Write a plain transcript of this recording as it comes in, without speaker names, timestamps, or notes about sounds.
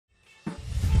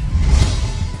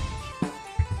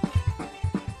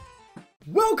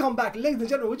Welcome back, ladies and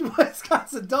gentlemen. Which boys,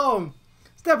 guys, are Dome.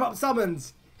 Step up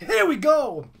summons. Here we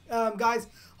go. Guys,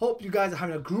 hope you guys are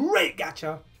having a great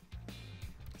gacha.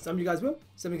 Some of you guys will,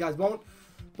 some of you guys won't.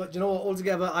 But you know what,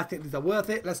 altogether, I think these are worth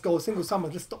it. Let's go, single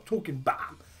summons. Let's stop talking.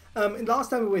 Bam. And last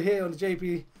time we were here on the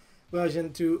JP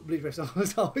version to Bleach, I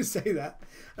always say that.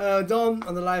 Dom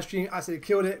on the live stream absolutely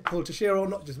killed it. Pulled Toshiro,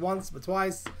 not just once, but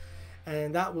twice.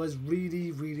 And that was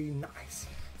really, really nice.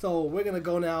 So we're going to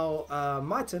go now,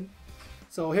 my turn.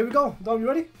 So here we go. Dom, you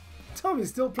ready? Tommy's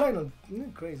still playing on.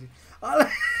 Crazy.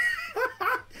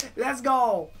 Let's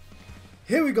go.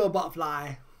 Here we go,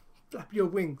 butterfly. Flap your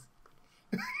wings.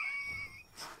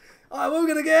 Alright, what we're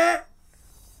gonna get?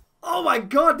 Oh my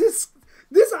god, this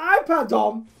iPad,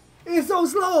 Dom, is so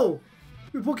slow.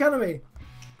 We put Kaname.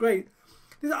 Great.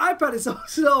 This iPad is so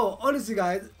slow. Honestly,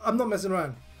 guys, I'm not messing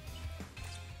around.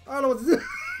 I don't know what to do.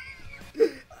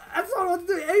 I don't know what to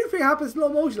do. Anything happens slow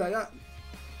motion like that.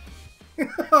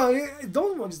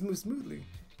 Don't want to just move smoothly.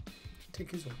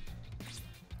 Take his one.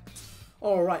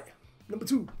 Alright, number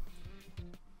 2.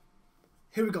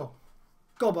 Here we go.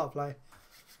 Go, butterfly.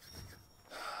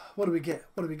 What do we get?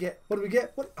 What do we get? What do we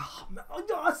get? What? Oh, man. Oh,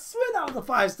 I swear that was a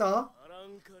 5-star.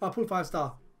 I pulled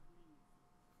 5-star.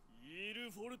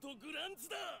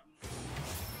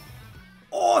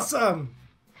 Awesome.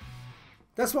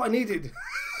 That's what I needed.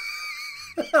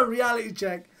 A reality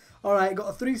check. Alright, got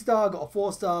a 3-star, got a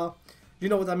 4-star. You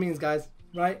know what that means, guys,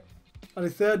 right? And the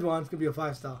third one's gonna be a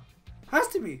 5-star. Has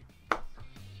to be.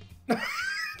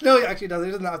 No, it actually doesn't.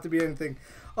 It doesn't have to be anything.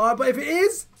 Alright, but if it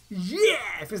is,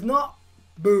 yeah. If it's not,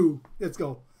 boo. Let's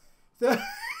go.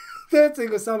 Third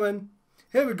single summon.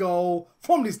 Here we go.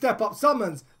 From the step up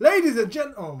summons. Ladies and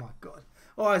gentlemen. Oh my god.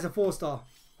 Alright, it's a 4-star.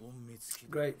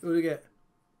 Great. What do we get?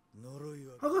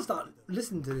 I'm gonna start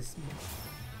listening to this.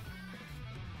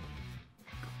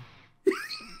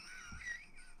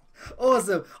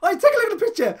 Awesome. Alright, take a look at the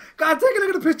picture. Guys, take a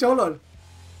look at the picture. Hold on.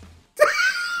 That's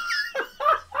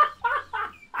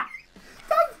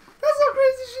so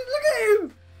crazy shit. Look at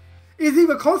him. He's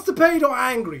either constipated or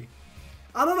angry.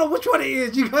 I don't know which one it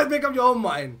is. You guys make up your own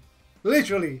mind.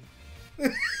 Literally.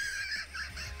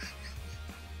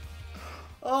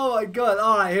 Oh my god.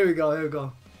 Alright, here we go. Here we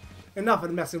go. Enough of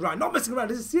the messing around. Not messing around.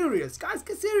 This is serious. Guys,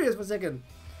 get serious for a second.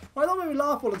 Alright, don't make me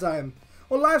laugh all the time.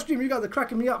 On live stream, you guys are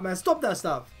cracking me up, man. Stop that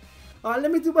stuff. Alright,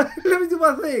 let me do my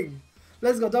thing.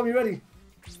 Let's go, Dom, you ready?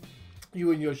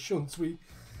 You and your shunsui.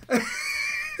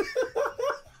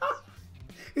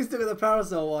 He's still got the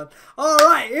parasol one.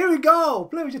 Alright, here we go.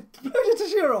 Play with your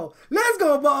Toshiro. Let's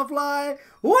go, butterfly.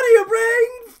 What do you bring?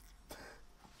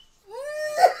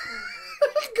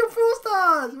 4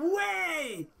 stars.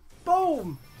 Way.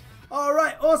 Boom.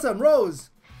 Alright, awesome. Rose.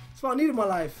 That's what I need in my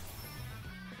life.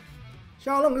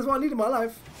 Xiaolong, that's what I need in my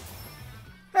life.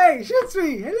 Hey,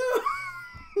 Shunsui, hello!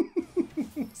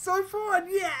 So fun,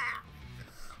 yeah!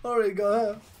 Alright, got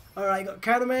her. Alright, got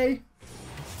Kaname.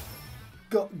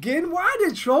 Got Gin. Why are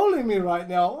they trolling me right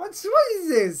now? What is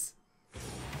this?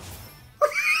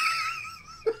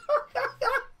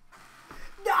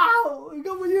 No! We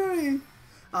got Mayuri.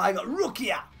 I got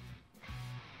Rukia.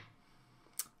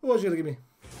 What was you gonna give me?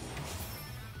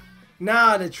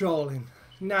 Now they're trolling.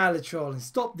 Now they're trolling.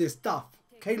 Stop this stuff.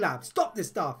 K-Lab, stop this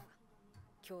stuff.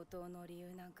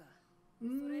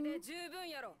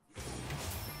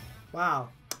 Wow.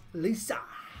 Lisa.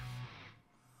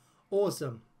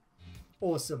 Awesome.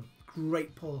 Awesome.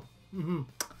 Great pull.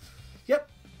 Yep.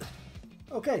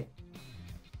 Okay.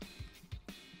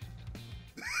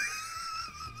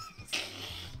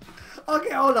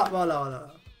 Okay, hold up.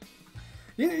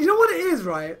 You know what it is,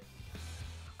 right?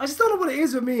 I just don't know what it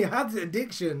is with me. I have this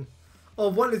addiction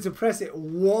of wanting to press it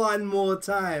one more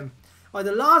time. Like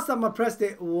the last time I pressed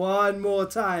it one more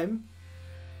time,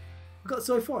 I got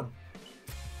so fun.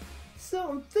 So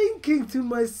I'm thinking to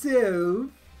myself,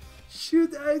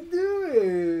 should I do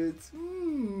it?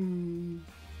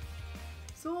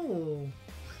 So,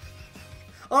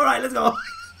 all right, let's go.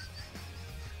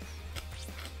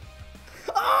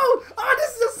 Oh,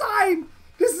 this is a sign.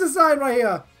 This is a sign right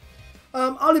here.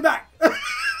 I'll be back.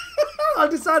 I'll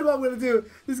decide what I'm going to do.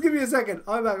 Just give me a second.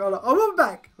 I'm back. Hold on.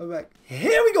 I'm back.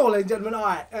 Here we go, ladies and gentlemen.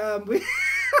 Alright.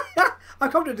 I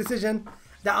come to a decision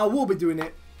that I will be doing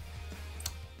it.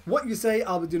 What you say,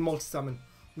 I'll be doing multi-summon.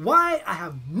 Why? I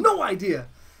have no idea.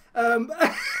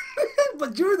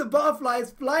 But during the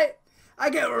butterfly's flight, I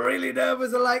get really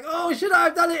nervous and like, oh, should I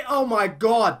have done it? Oh my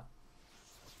god.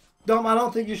 Dom, I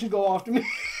don't think you should go after me.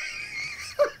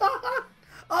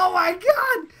 Oh my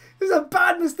god. This is a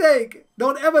bad mistake.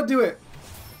 Don't ever do it.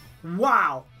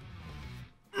 Wow.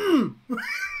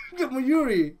 Get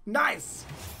Mayuri. Nice.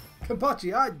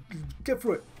 Kenpachi. Get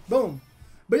through it. Boom.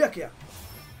 Byakuya.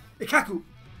 Ikaku.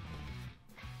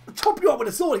 I'll chop you up with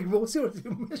a sword, bro. Seriously,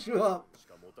 mess you up.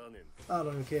 I don't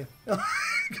even care.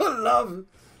 Got love.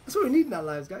 That's what we need in our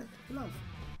lives, guys. Love.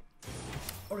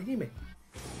 Orihime.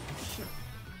 Shit.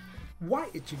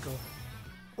 White Ichigo.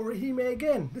 Orihime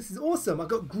again. This is awesome. I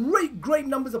got great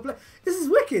numbers of play. This is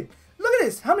wicked. Look at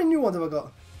this. How many new ones have I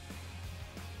got?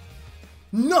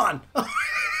 None.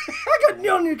 I got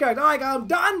no new character. Alright, I'm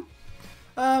done.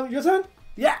 Your turn?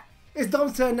 Yeah. It's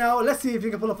Dom's turn now. Let's see if you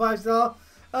can pull a 5-star.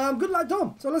 Good luck,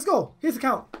 Dom. So let's go. Here's the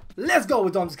count. Let's go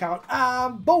with Dom's count.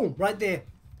 Boom. Right there.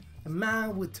 The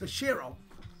man with Toshiro.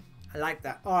 I like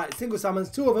that. Alright, single summons.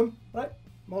 2 of them. Right?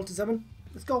 Multi-summon.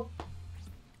 Let's go.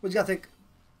 What do you guys think?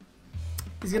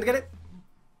 He's going to get it?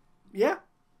 Yeah?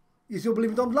 You still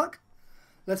believe in Dom's luck?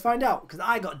 Let's find out. Because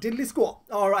I got diddly squat.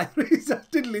 Alright.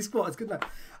 Diddly squat. It's good enough.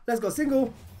 Let's go.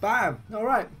 Single. Bam.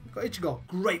 Alright. Got Ichigo.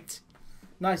 Great.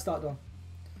 Nice start, Dom.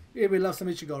 Everybody loves some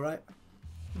Ichigo, right?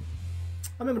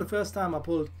 I remember the first time I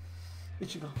pulled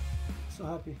Ichigo. So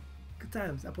happy. Good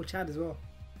times. I pulled Chad as well.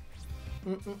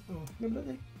 Remember that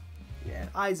day? Yeah.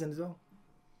 Aizen as well.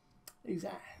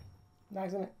 Exactly. Nice,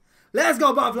 isn't it? Let's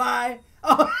go, Butterfly!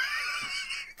 Oh!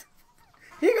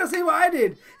 He got to see what I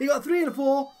did. He got 3 and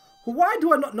 4. Why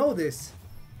do I not know this?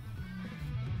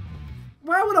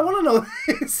 Why would I want to know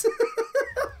this?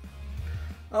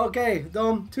 Okay,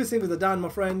 Dom. 2 singles are done, my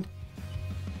friend.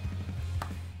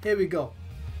 Here we go.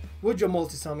 With your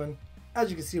multi-summon. As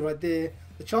you can see right there,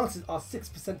 the chances are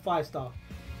 6% 5-star.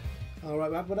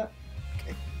 Alright, we're happy with that?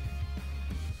 Okay.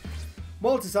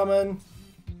 Multi-summon.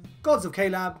 Gods of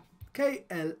K-Lab.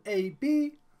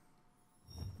 K-L-A-B.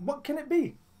 What can it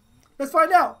be? Let's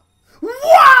find out.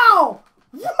 Wow!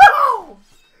 Wow!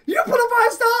 You put a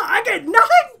 5-star, I get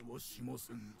nothing?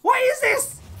 What is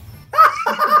this?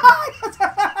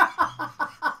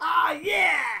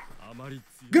 Yeah!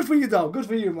 Good for you, Dom. Good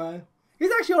for you, man.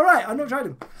 He's actually alright. I've not tried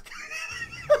him.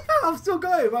 I'm still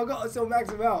going. I've got to still max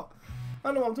him out. I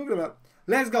don't know what I'm talking about.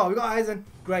 Let's go. We got Aizen.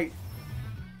 Great.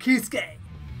 Kisuke.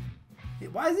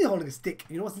 Why is he holding a stick?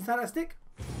 You know what's inside that stick?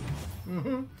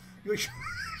 You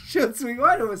should swing.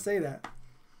 Why do I say that?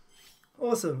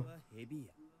 Awesome. You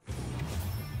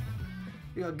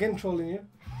got Gen trolling you.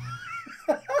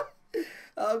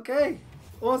 Okay.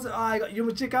 Awesome. I got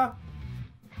Yumachika.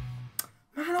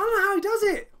 Man, I don't know how he does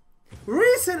it.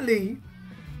 Recently,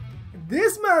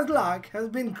 this man's luck has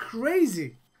been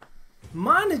crazy.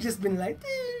 Mine has just been like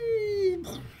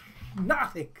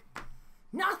nothing.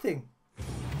 Nothing.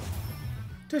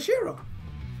 Toshiro.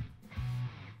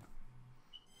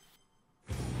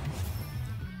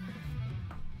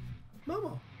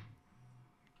 Momo.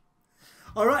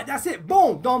 Alright, that's it.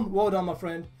 Boom. Dom, well done, my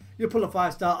friend. You pull a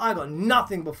 5-star. I got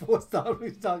nothing but 4-star,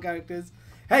 3-star characters.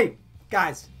 Hey,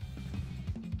 guys.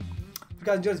 If you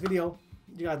guys enjoyed this video,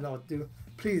 you guys know what to do.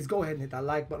 Please go ahead and hit that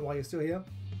like button while you're still here.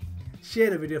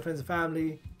 Share the video with friends and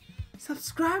family.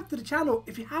 Subscribe to the channel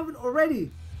if you haven't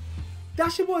already.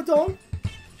 That's your boy Dom.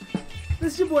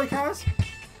 This is your boy Kaz.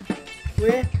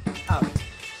 We're out.